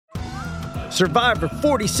Survivor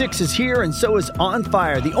 46 is here, and so is On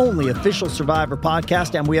Fire, the only official Survivor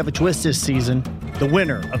podcast, and we have a twist this season. The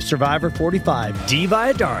winner of Survivor 45, Dee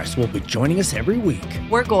Valladares, will be joining us every week.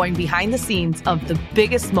 We're going behind the scenes of the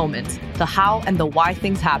biggest moments, the how and the why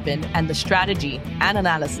things happen, and the strategy and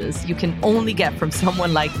analysis you can only get from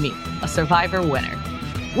someone like me, a Survivor winner.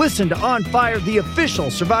 Listen to On Fire, the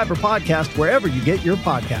official Survivor podcast, wherever you get your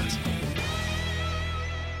podcasts.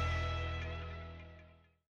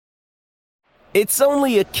 It's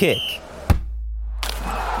only a kick,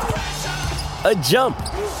 a jump,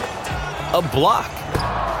 a block.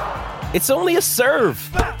 It's only a serve.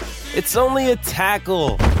 It's only a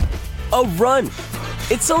tackle, a run.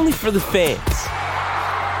 It's only for the fans.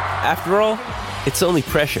 After all, it's only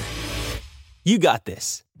pressure. You got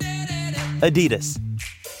this. Adidas.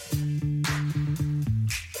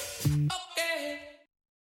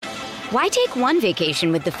 Why take one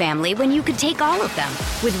vacation with the family when you could take all of them?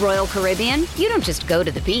 With Royal Caribbean, you don't just go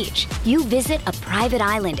to the beach. You visit a private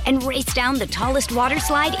island and race down the tallest water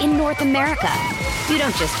slide in North America. You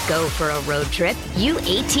don't just go for a road trip. You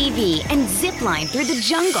ATV and zip line through the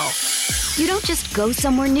jungle. You don't just go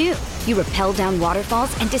somewhere new. You rappel down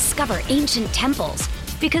waterfalls and discover ancient temples.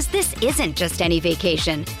 Because this isn't just any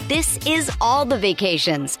vacation. This is all the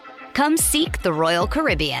vacations. Come seek the Royal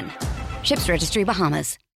Caribbean. Ships Registry,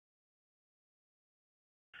 Bahamas.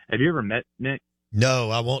 Have you ever met Nick? No,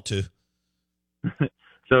 I want to.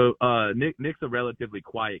 So Nick's a relatively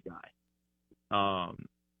quiet guy.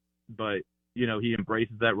 But, you know, he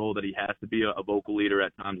embraces that role that he has to be a vocal leader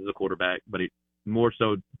at times as a quarterback. But he more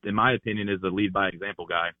so, in my opinion, is a lead by example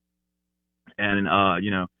guy. And,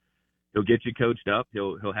 you know, he'll get you coached up.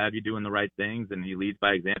 He'll have you doing the right things, and he leads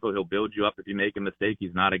by example. He'll build you up if you make a mistake.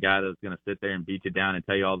 He's not a guy that's going to sit there and beat you down and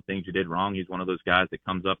tell you all the things you did wrong. He's one of those guys that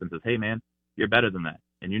comes up and says, hey, man, you're better than that.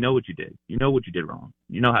 And you know what you did. You know what you did wrong.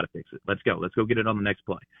 You know how to fix it. Let's go. Let's go get it on the next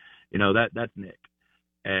play. You know, that's Nick.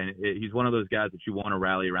 And he's one of those guys that you want to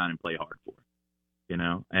rally around and play hard for, you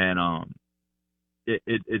know. And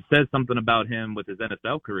it says something about him with his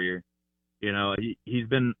NFL career. You know, he's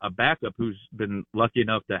been a backup who's been lucky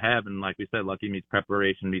enough to have, and like we said, lucky meets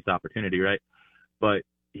preparation meets opportunity, right? But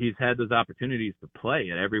he's had those opportunities to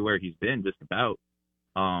play at everywhere he's been, just about.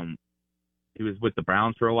 He was with the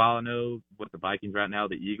Browns for a while, I know, with the Vikings right now,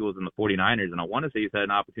 the Eagles and the 49ers. And I want to say he's had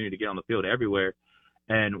an opportunity to get on the field everywhere.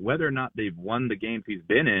 And whether or not they've won the games he's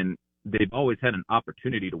been in, they've always had an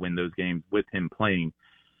opportunity to win those games with him playing.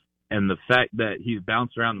 And the fact that he's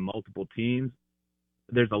bounced around the multiple teams,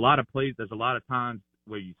 there's a lot of plays, there's a lot of times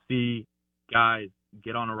where you see guys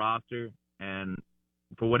get on a roster and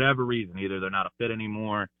for whatever reason, either they're not a fit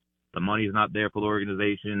anymore, the money's not there for the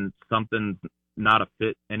organization, something's not a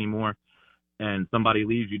fit anymore, and somebody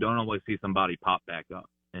leaves, you don't always see somebody pop back up.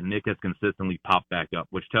 And Nick has consistently popped back up,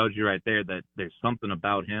 which tells you right there that there's something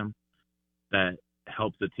about him that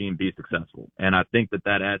helps the team be successful. And I think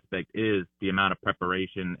that aspect is the amount of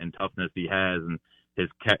preparation and toughness he has and his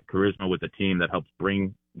charisma with the team that helps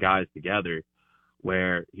bring guys together,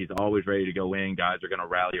 where he's always ready to go in. Guys are going to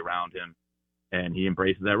rally around him, and he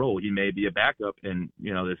embraces that role. He may be a backup, and,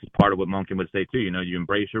 you know, this is part of what Monken would say too. You know, you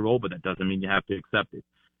embrace your role, but that doesn't mean you have to accept it.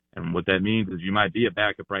 And what that means is you might be a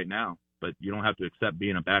backup right now, but you don't have to accept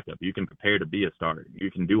being a backup. You can prepare to be a starter.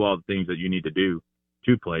 You can do all the things that you need to do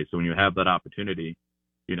to play. So when you have that opportunity,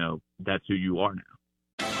 you know, that's who you are now.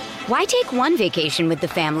 Why take one vacation with the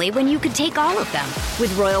family when you could take all of them?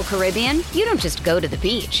 With Royal Caribbean, you don't just go to the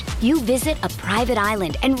beach. You visit a private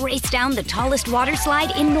island and race down the tallest water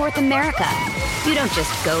slide in North America. You don't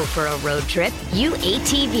just go for a road trip. You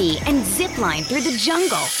ATV and zip line through the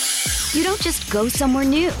jungle. You don't just go somewhere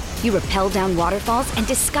new. You rappel down waterfalls and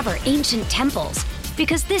discover ancient temples.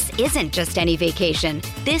 Because this isn't just any vacation.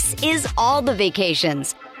 This is all the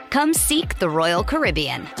vacations. Come seek the Royal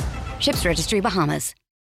Caribbean. Ships Registry, Bahamas.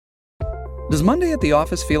 Does Monday at the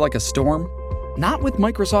office feel like a storm? Not with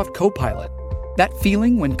Microsoft Copilot. That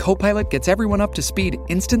feeling when Copilot gets everyone up to speed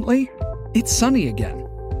instantly? It's sunny again.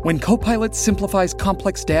 When Copilot simplifies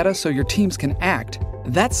complex data so your teams can act,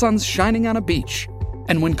 that sun's shining on a beach.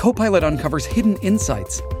 And when Copilot uncovers hidden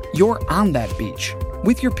insights, you're on that beach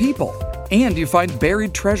with your people, and you find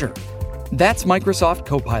buried treasure. That's Microsoft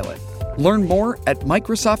Copilot. Learn more at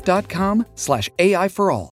Microsoft.com/AI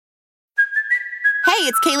for all. Hey,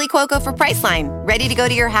 it's Kaylee Cuoco for Priceline. Ready to go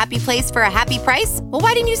to your happy place for a happy price? Well,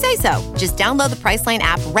 why didn't you say so? Just download the Priceline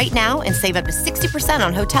app right now and save up to 60%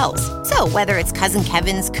 on hotels. So whether it's Cousin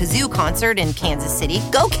Kevin's Kazoo Concert in Kansas City,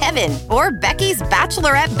 go Kevin, or Becky's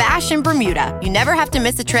Bachelorette Bash in Bermuda, you never have to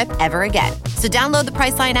miss a trip ever again. So download the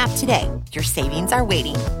Priceline app today. Your savings are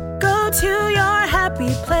waiting. Go to your happy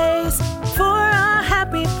place for a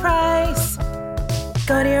happy price.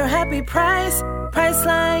 Go to your happy price,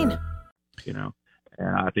 Priceline. You know,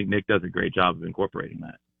 and I think Nick does a great job of incorporating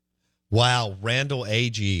that. Wow, Randal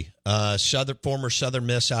Agee, former Southern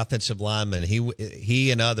Miss offensive lineman.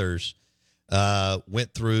 He and others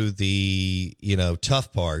went through the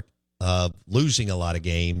tough part of losing a lot of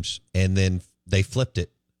games, and then they flipped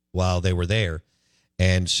it while they were there,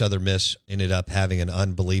 and Southern Miss ended up having an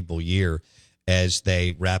unbelievable year as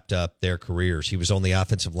they wrapped up their careers. He was on the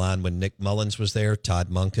offensive line when Nick Mullens was there. Todd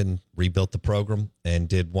Monken rebuilt the program and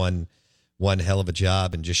did one hell of a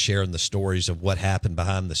job, and just sharing the stories of what happened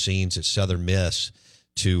behind the scenes at Southern Miss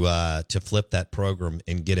to flip that program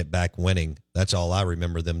and get it back winning. That's all I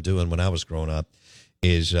remember them doing when I was growing up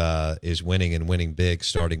is winning and winning big,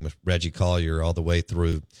 starting with Reggie Collier all the way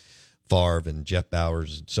through Favre and Jeff Bauer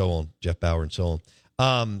and so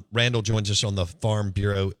on. Randal joins us on the Farm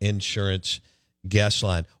Bureau Insurance guest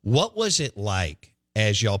line. What was it like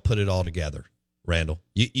as y'all put it all together, Randal?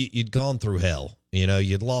 You'd gone through hell.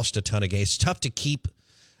 You'd lost a ton of games. It's tough to keep,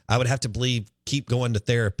 I would have to believe, keep going to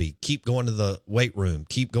therapy, keep going to the weight room,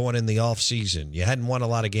 keep going in the off season. You hadn't won a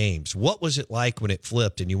lot of games. What was it like when it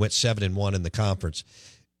flipped and you went 7-1 in the conference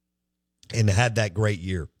and had that great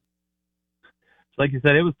year? Like you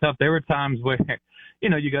said, it was tough. There were times where,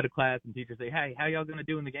 you go to class and teachers say, "Hey, how y'all going to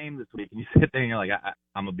do in the game this week?" And you sit there and you're like,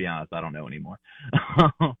 I'm going to be honest, I don't know anymore.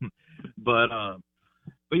 But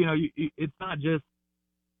it's not just,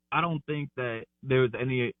 I don't think that there was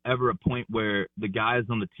ever a point where the guys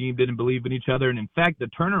on the team didn't believe in each other. And in fact, the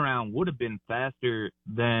turnaround would have been faster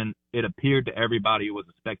than it appeared to everybody who was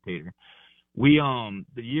a spectator. We,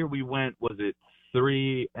 the year we went, was it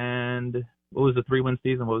 3 and what was the 3-win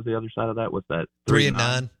season? What was the other side of that? What's that?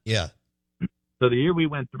 3-9. Yeah. So the year we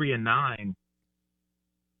went 3-9,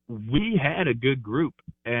 we had a good group,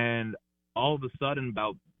 and all of a sudden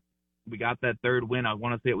we got that third win. I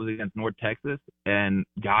want to say it was against North Texas, and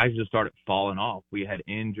guys just started falling off. We had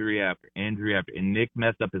injury after injury and Nick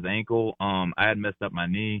messed up his ankle. I had messed up my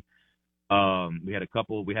knee. We had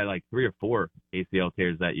like 3 or 4 ACL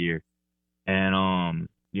tears that year. And,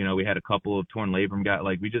 we had a couple of torn labrum guys.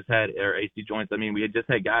 Like, we just had our AC joints. I mean, we had just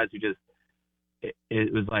had guys who just,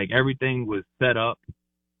 it was like everything was set up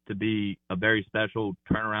to be a very special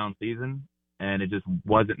turnaround season, and it just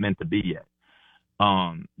wasn't meant to be yet.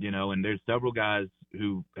 And there's several guys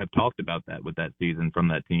who have talked about that with that season from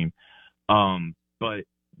that team. But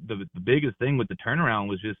the biggest thing with the turnaround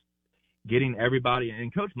was just getting everybody,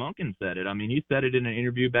 and Coach Monken said it. I mean, he said it in an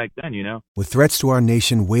interview back then, With threats to our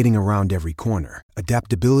nation waiting around every corner,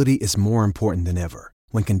 adaptability is more important than ever.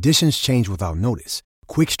 When conditions change without notice,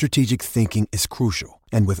 quick strategic thinking is crucial.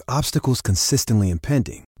 And with obstacles consistently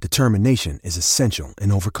impending, determination is essential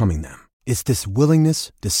in overcoming them. It's this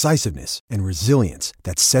willingness, decisiveness, and resilience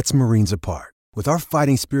that sets Marines apart. With our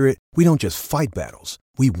fighting spirit, we don't just fight battles,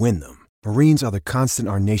 we win them. Marines are the constant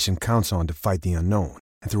our nation counts on to fight the unknown.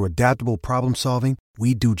 And through adaptable problem solving,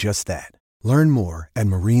 we do just that. Learn more at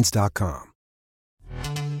Marines.com.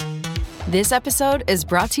 This episode is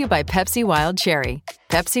brought to you by Pepsi Wild Cherry.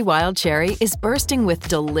 Pepsi Wild Cherry is bursting with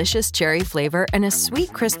delicious cherry flavor and a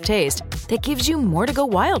sweet, crisp taste that gives you more to go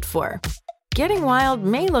wild for. Getting wild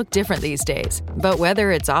may look different these days, but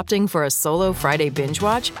whether it's opting for a solo Friday binge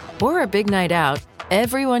watch or a big night out,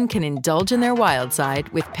 everyone can indulge in their wild side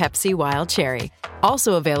with Pepsi Wild Cherry.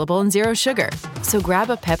 Also available in Zero Sugar. So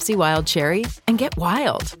grab a Pepsi Wild Cherry and get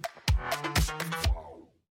wild.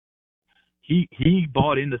 He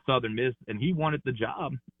bought into Southern Miss, and he wanted the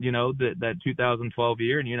job, that 2012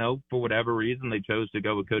 year. And, for whatever reason, they chose to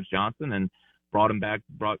go with Coach Johnson and brought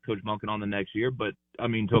Coach Monken on the next year. But, I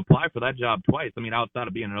mean, to apply for that job twice, I mean, outside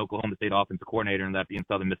of being an Oklahoma State offensive coordinator and that being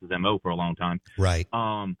Southern Miss's MO for a long time. Right.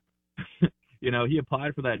 He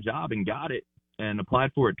applied for that job and got it and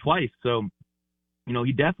applied for it twice. So,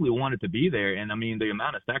 he definitely wanted to be there. And, I mean, the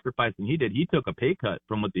amount of sacrificing he did, he took a pay cut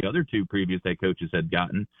from what the other 2 previous head coaches had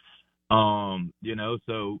gotten.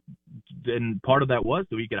 So then part of that was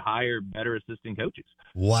so he could hire better assistant coaches.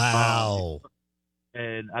 Wow.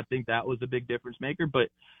 And I think that was a big difference maker. But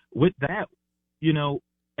with that,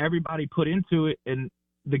 everybody put into it, and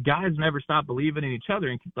the guys never stopped believing in each other.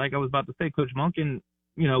 And like I was about to say, Coach Monken,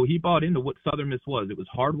 he bought into what Southern Miss was. It was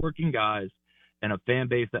hardworking guys and a fan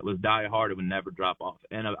base that was diehard and would never drop off.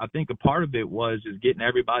 And I think a part of it was just getting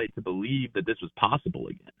everybody to believe that this was possible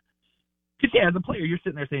again. Because, as a player, you're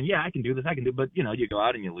sitting there saying, yeah, I can do this, but, you go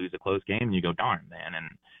out and you lose a close game and you go, darn, man. And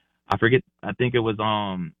I forget, I think it was,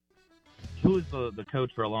 who was the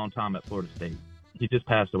coach for a long time at Florida State? He just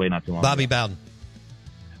passed away not too long Bobby ago.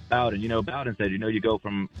 Bowden. Bowden said, you go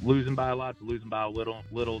from losing by a lot to losing by a little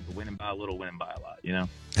to winning by a little, winning by a lot,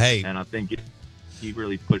 Hey. And I think he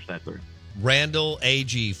really pushed that through. Randal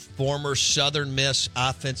Agee, former Southern Miss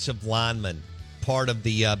offensive lineman, part of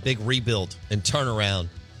the big rebuild and turnaround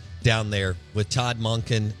down there with Todd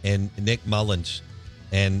Monken and Nick Mullens.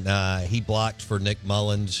 And he blocked for Nick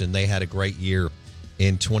Mullens, and they had a great year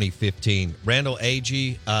in 2015. Randal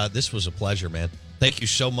Agee, this was a pleasure, man. Thank you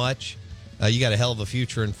so much. You got a hell of a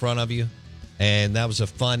future in front of you, and that was a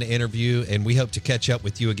fun interview, and we hope to catch up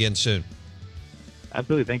with you again soon.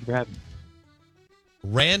 Absolutely. Thank you for having me.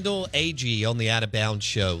 Randal Agee on the Out of Bounds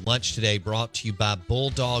Show. Lunch today brought to you by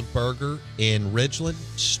Bulldog Burger in Ridgeland,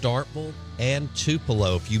 Starkville, and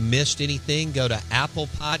Tupelo. If you missed anything, go to Apple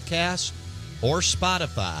Podcasts or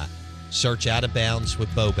Spotify. Search Out of Bounds with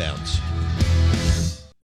Bo Bounds.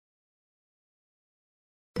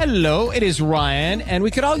 Hello, it is Ryan, and we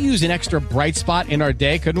could all use an extra bright spot in our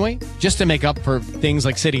day, couldn't we? Just to make up for things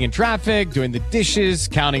like sitting in traffic, doing the dishes,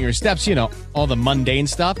 counting your steps, all the mundane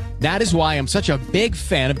stuff. That is why I'm such a big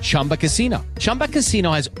fan of Chumba Casino. Chumba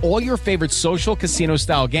Casino has all your favorite social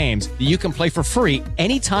casino-style games that you can play for free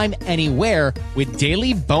anytime, anywhere with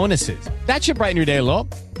daily bonuses. That should brighten your day a little.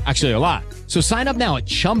 Actually, a lot. So sign up now at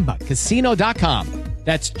ChumbaCasino.com.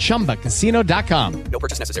 That's ChumbaCasino.com. No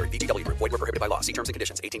purchase necessary. VGW Group. Void where prohibited by law. See terms and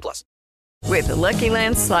conditions. 18+. With the Lucky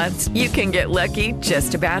Land Slots, you can get lucky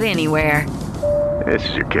just about anywhere. This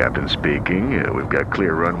is your captain speaking. We've got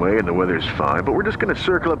clear runway and the weather's fine, but we're just going to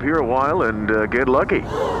circle up here a while and get lucky.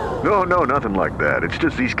 No, nothing like that. It's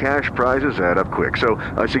just these cash prizes add up quick. So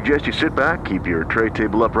I suggest you sit back, keep your tray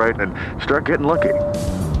table upright, and start getting lucky.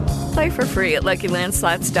 Play for free at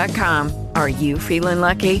LuckyLandSlots.com. Are you feeling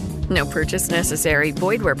lucky? No purchase necessary.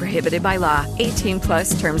 Void where prohibited by law.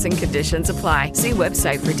 18+ terms and conditions apply. See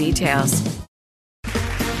website for details.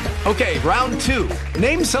 Okay, round 2.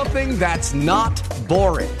 Name something that's not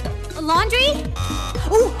boring. A laundry?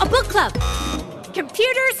 Ooh, a book club.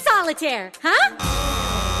 Computer solitaire, huh?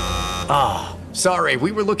 Ah, sorry.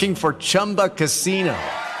 We were looking for Chumba Casino.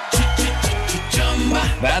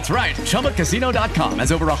 That's right. ChumbaCasino.com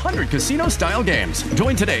has over 100 casino-style games.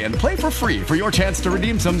 Join today and play for free for your chance to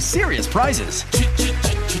redeem some serious prizes.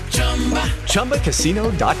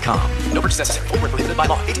 ChumbaCasino.com. No purchase necessary. Void where prohibited by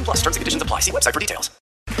law. 18+ terms and conditions apply. See website for details.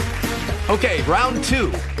 Okay, round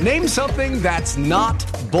 2. Name something that's not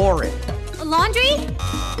boring. A laundry?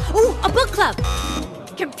 Ooh, a book club.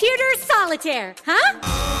 Computer solitaire, huh?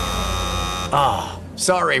 Ah,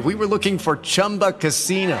 sorry. We were looking for Chumba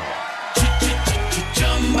Casino.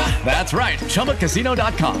 That's right.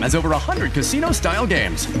 ChumbaCasino.com has over 100 casino-style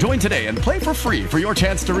games. Join today and play for free for your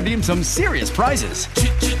chance to redeem some serious prizes.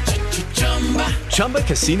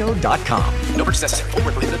 ChumbaCasino.com. No purchase necessary. Void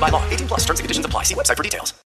where prohibited by law. 18+ terms and conditions apply. See website for details.